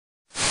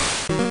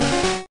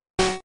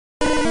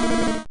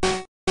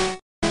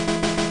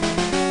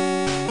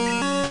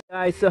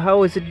Guys, so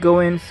how is it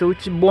going? So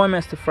it's your boy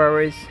Master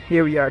Faris.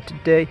 Here we are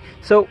today.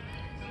 So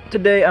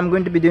today I'm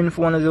going to be doing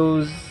for one of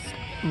those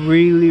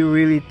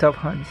really tough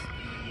hunts.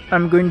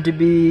 I'm going to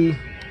be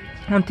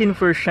hunting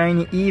for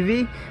shiny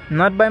Eevee,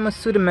 not by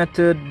Masuda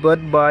method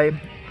but by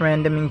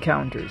random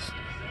encounters.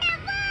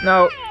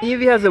 Now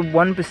Eevee has a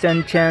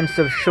 1% chance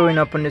of showing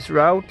up on this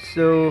route,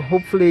 so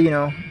hopefully,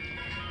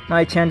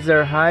 my chances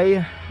are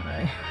high.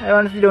 I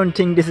honestly don't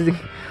think this is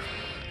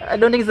I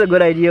don't think it's a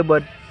good idea,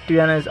 but to be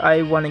honest,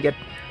 I want to get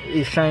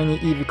a shiny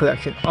Eevee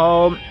collection,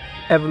 all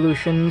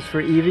evolutions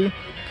for Eevee.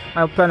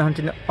 I plan on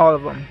hunting all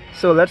of them.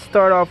 So let's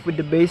start off with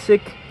the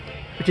basic,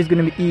 which is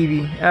going to be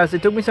Eevee. As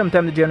it took me some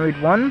time to generate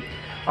one,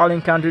 I'll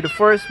encounter the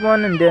first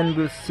one and then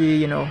we'll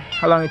see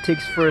how long it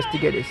takes for us to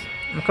get this.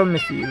 I'm coming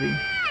to Eevee.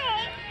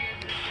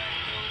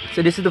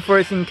 So this is the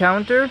first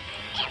encounter,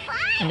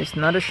 and it's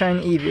not a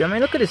shiny Eevee. I mean,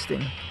 look at this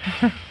thing.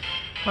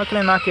 How can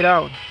I knock it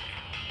out?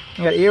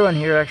 I got Aaron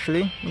here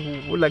actually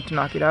who would like to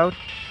knock it out.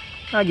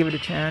 I'll give it a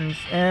chance.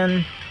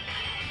 And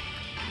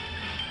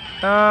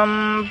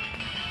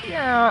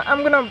yeah,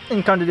 I'm gonna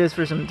encounter this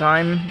for some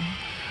time.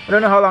 I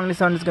don't know how long this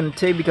hunt is gonna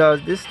take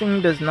because this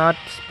thing does not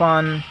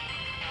spawn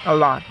a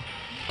lot,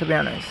 to be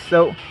honest.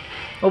 So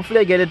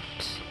hopefully I get it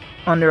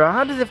under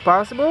odds if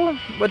possible,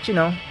 but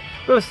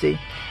we'll see.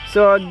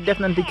 So I'll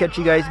definitely catch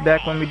you guys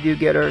back when we do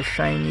get our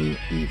shiny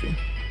Eevee.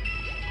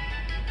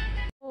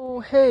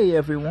 Oh hey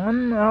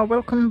everyone,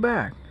 welcome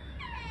back.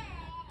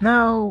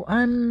 Now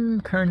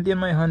I'm currently on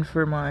my hunt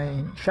for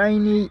my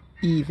shiny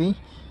Eevee.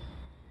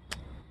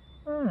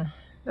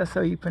 That's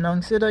how you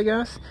pronounce it, I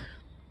guess.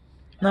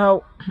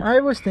 Now I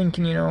was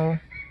thinking,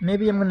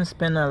 maybe I'm gonna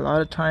spend a lot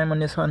of time on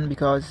this hunt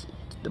because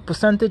the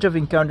percentage of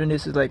encountering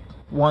this is like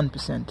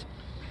 1%.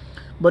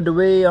 But the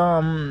way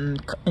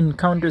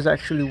encounters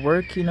actually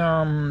work in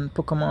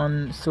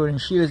Pokemon Sword and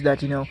Shield is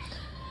that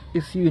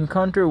if you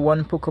encounter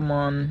one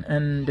Pokemon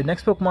and the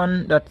next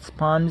Pokemon that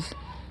spawns,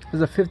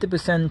 there's a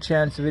 50%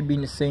 chance of it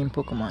being the same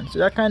Pokemon. So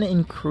that kind of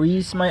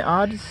increased my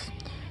odds,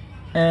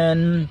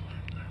 and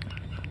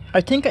I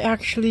think I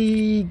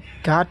actually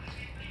got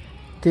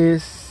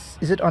this.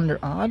 Is it under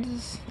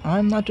odds?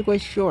 I'm not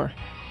quite sure,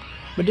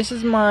 but this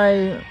is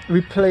my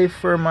replay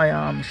for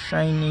my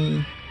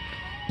shiny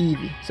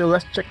Eevee. So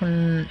let's check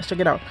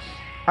it out.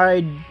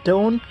 I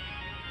don't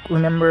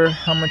remember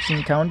how much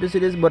encounters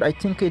it is, but I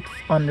think it's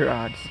under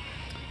odds.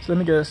 So let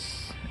me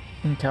just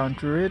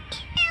encounter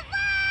it.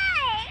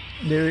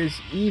 There is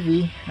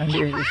Eevee and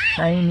there is a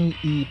shiny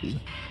Eevee.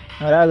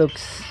 Now that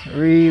looks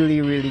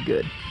really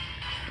good.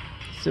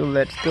 So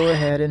let's go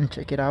ahead and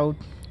check it out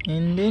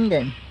in the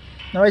in-game.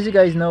 Now as you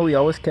guys know, we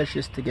always catch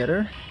this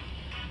together.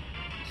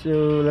 So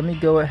let me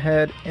go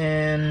ahead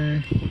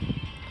and,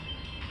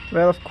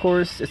 well, of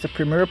course it's a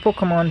premier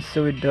Pokemon,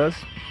 so it does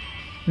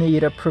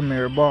need a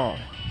premier ball.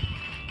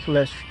 So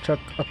let's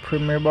chuck a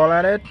premier ball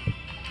at it.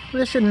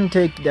 This shouldn't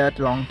take that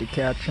long to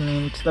catch. I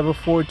mean, it's level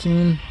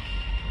 14,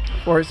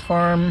 Forest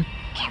Farm.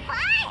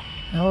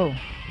 Oh,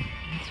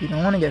 so you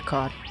don't want to get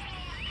caught.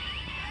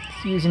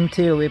 It's using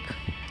Tail Whip.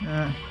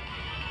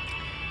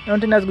 I don't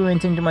think that's going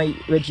into my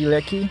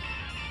Regieleki.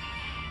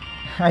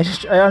 I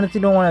honestly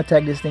don't want to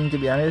attack this thing, to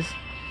be honest.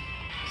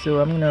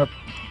 So I'm gonna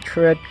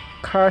tread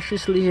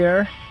cautiously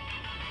here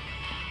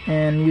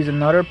and use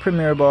another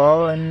premier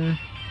ball, and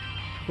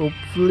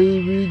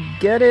hopefully we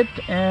get it.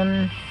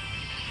 And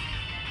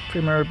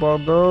premier ball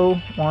go.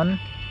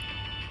 One.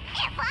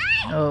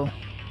 Oh,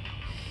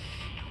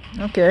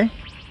 okay.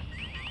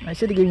 I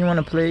said the game you want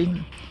to play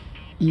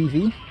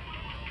Eevee.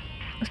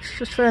 Let's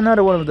just try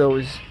another one of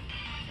those.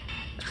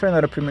 Let's try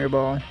another premier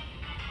ball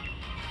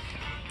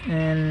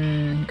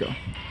and go.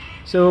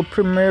 So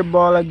premier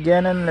ball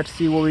again, and let's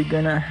see what we're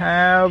gonna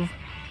have.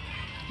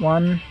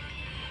 1,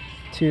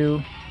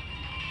 2.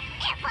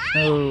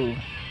 Oh,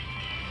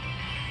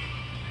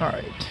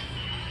 alright.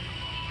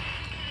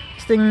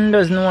 This thing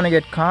doesn't want to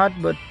get caught,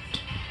 but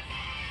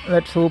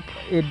let's hope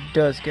it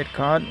does get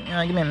caught.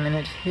 Give me a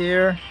minute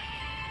here.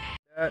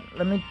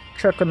 Let me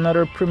chuck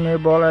another premier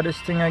ball at this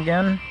thing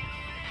again,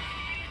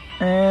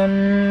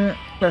 and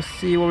let's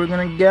see what we're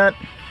gonna get.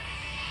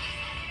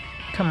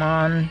 Come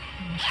on,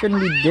 it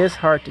shouldn't be this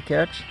hard to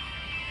catch.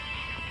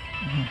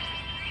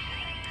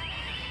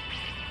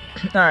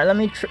 Alright, let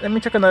me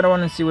check another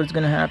one and see what's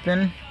gonna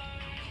happen.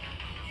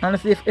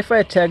 Honestly, if I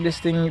attack this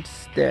thing,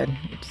 it's dead.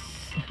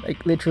 It's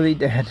like literally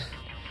dead.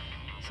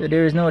 So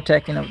there is no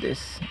attacking of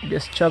this.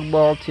 Just chuck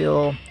ball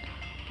till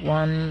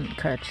one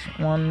catch.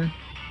 1,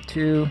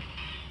 2.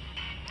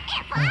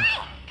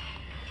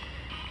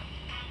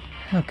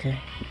 Okay.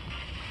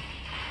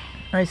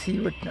 I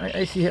see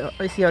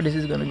how this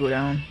is gonna go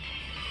down.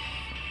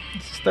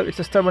 It's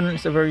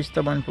a very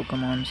stubborn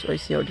Pokemon, so I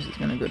see how this is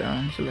gonna go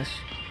down. So let's,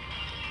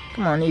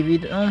 come on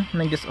Eevee, don't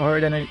make this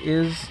harder than it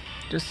is.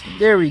 Just,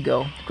 there we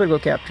go, critical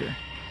capture,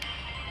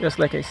 just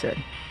like I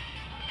said.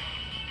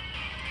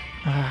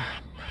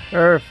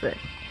 Perfect.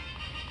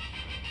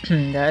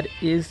 That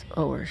is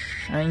our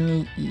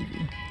shiny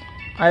Eevee.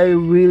 I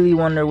really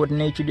wonder what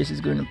nature this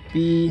is going to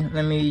be.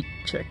 Let me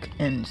check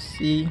and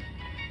see.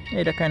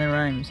 Hey, that kind of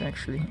rhymes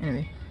actually.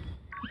 Anyway,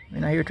 We're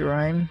not here to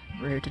rhyme,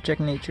 we're here to check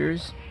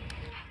natures.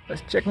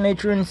 Let's check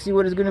nature and see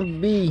what it's gonna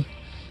be.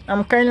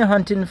 I'm kinda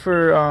hunting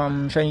for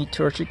shiny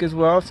Torchic as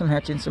well, so I'm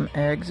hatching some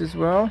eggs as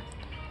well.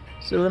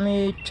 So let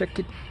me check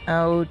it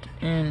out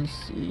and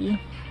see.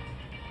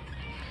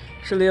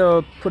 Actually,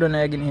 I'll put an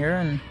egg in here,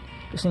 and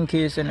just in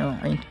case I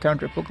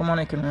encounter a Pokemon,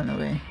 I can run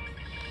away.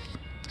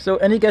 So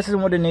any guesses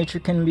on what the nature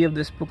can be of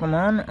this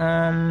Pokemon?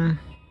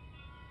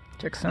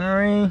 Check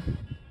summary.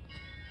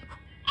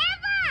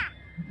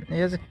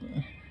 There's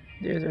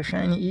our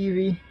shiny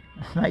Eevee.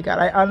 Oh my god,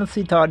 I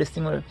honestly thought this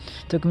thing would have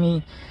took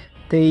me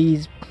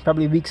days,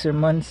 probably weeks or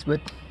months,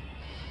 but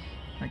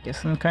I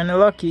guess I'm kinda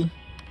lucky.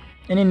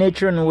 Any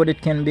nature on what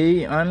it can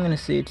be, I'm gonna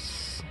say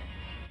it's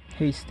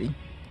hasty.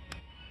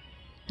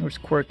 Or it's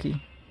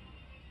quirky.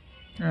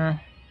 Not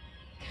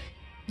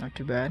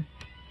too bad.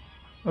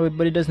 Oh,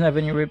 but it doesn't have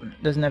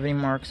any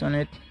marks on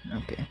it.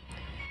 Okay.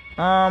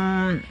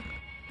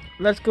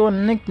 Let's go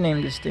and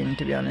nickname this thing,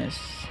 to be honest.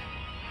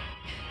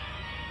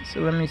 So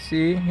let me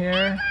see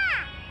here.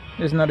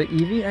 There's another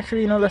Eevee.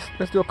 Actually,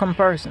 let's do a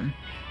comparison.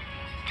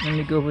 Let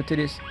me go over to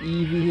this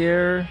Eevee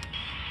here.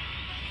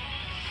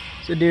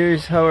 So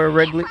there's how a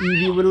regular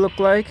Eevee would look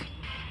like.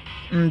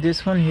 And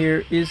this one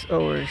here is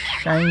our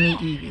shiny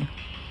Eevee,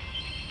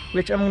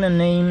 which I'm gonna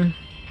name.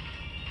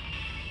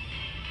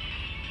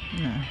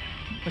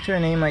 What should I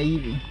name my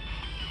Eevee?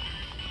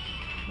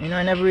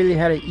 I never really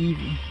had an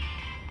Eevee.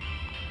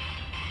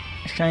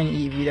 A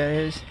shiny Eevee, that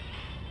is.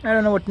 I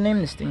don't know what to name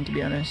this thing, to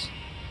be honest.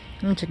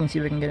 Let me check and see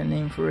if I can get a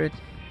name for it.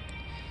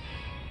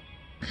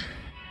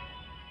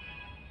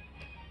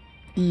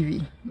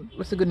 Eevee.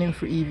 What's a good name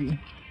for Eevee?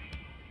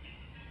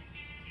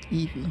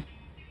 Eevee.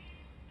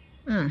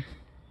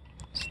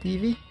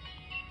 Stevie?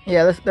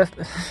 Yeah, let's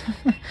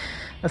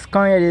as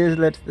corny as it is,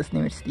 let's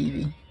name it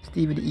Stevie.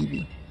 Stevie the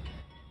Eevee.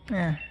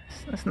 Yeah,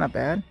 that's not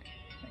bad,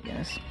 I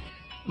guess.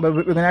 But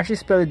we're gonna actually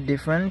spell it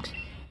different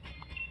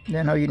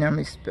than how you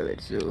normally spell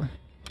it. So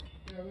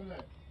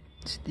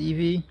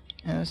Stevie,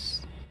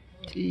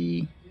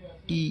 S-T-E-E-V-E-E.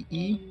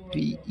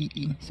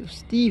 So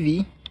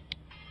Stevie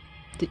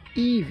the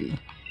Eevee.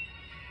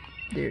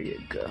 There you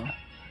go.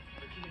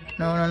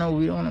 No,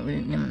 we don't want to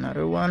name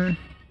another one.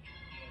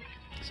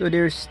 So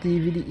there's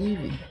Stevie the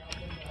Eevee.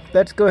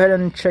 Let's go ahead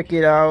and check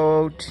it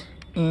out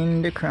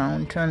in the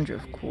Crown Tundra,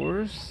 of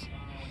course.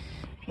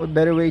 What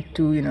better way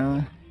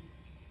to,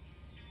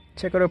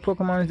 check out our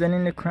Pokemon than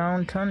in the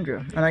Crown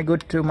Tundra? And I go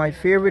to my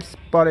favorite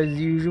spot as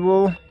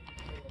usual.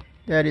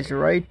 That is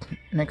right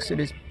next to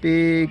this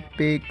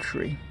big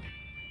tree.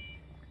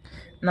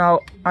 Now,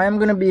 I'm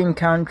going to be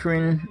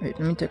encountering... Wait,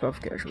 let me take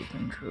off casual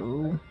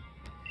control.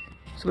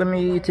 So let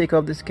me take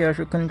off this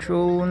casual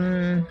control.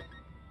 Here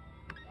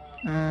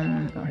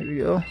we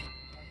go.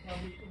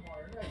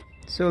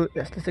 So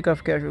let's take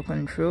off casual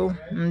control.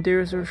 And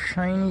there's our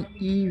shiny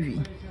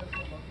Eevee.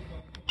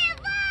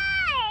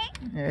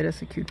 Yeah,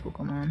 that's a cute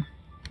Pokemon.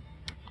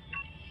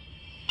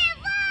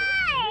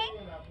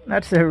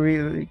 That's a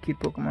really cute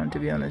Pokemon, to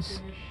be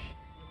honest.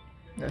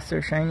 That's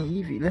our shiny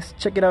Eevee. Let's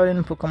check it out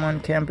in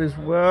Pokemon Camp as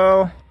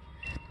well.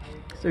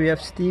 So we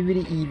have Stevie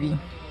the Eevee.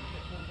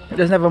 It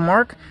doesn't have a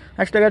mark.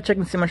 Actually, I gotta check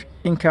and see how much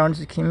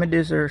encounters it came with.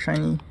 There's our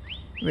shiny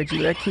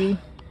Regieleki,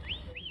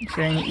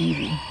 shiny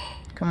Eevee.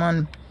 Come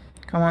on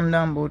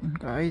down, boat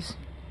guys.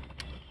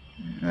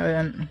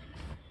 And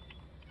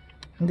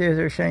there's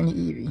our shiny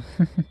Eevee.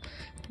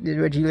 There's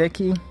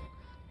Regieleki.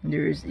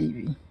 There's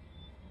Eevee.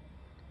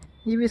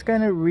 Eevee is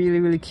kind of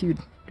really cute,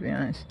 to be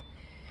honest.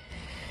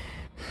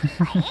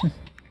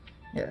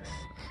 Yes.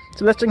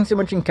 So let's check and see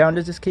how much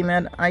encounters this came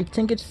at. I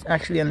think it's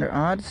actually under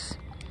odds.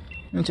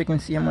 Let me check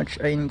and see how much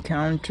I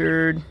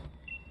encountered.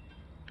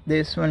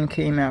 This one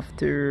came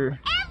after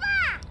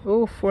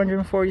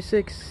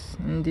 446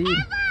 indeed.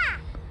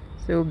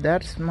 So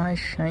that's my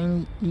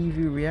shiny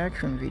Eevee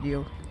reaction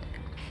video.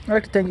 I'd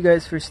like to thank you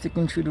guys for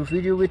sticking through the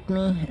video with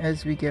me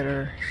as we get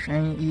our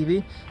shiny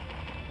Eevee.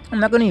 I'm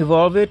not going to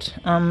evolve it.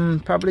 I'm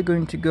probably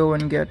going to go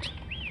and get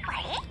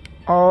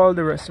all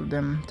the rest of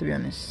them, to be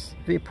honest.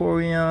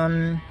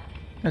 Vaporeon,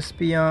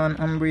 Espeon,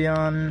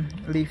 Umbreon,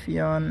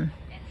 Leafeon,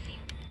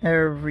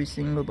 every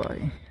single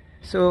body.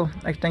 So,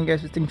 I'd like to thank you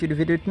guys for sticking through the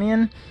video with me,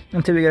 and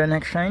until we get our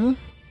next shiny,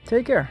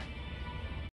 take care.